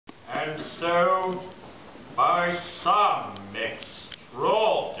And so, by some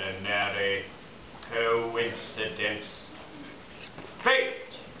extraordinary coincidence,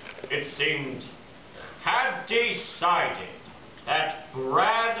 fate, it seemed, had decided that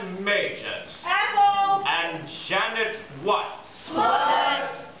Brad Majors and Janet Watts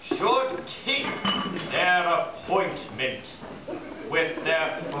should keep their appointment with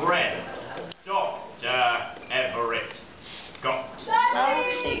their friend, Dr. Everett Scott.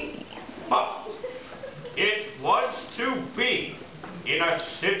 But it was to be in a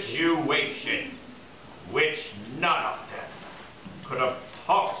situation which none of them could have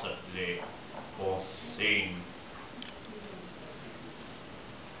possibly foreseen.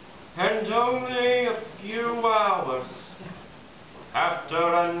 And only a few hours after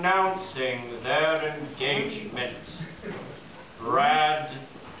announcing their engagement, Brad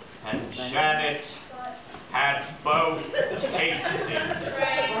and Janet had both tasted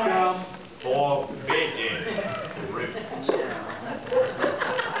forbidden fruit.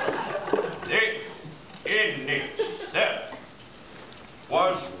 This in itself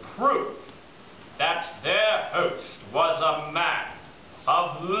was proof that their host was a man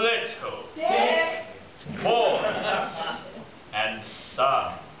of little poise and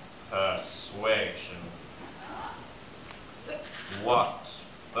some persuasion. What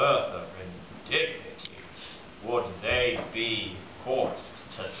further indignities would they be forced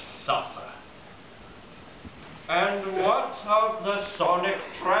to suffer? And what of the sonic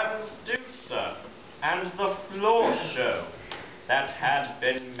transducer and the floor show that had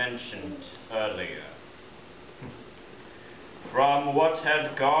been mentioned earlier? From what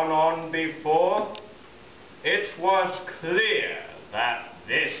had gone on before, it was clear that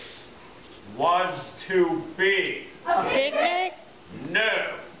this was to be a picnic?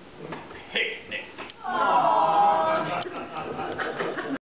 No picnic. Aww.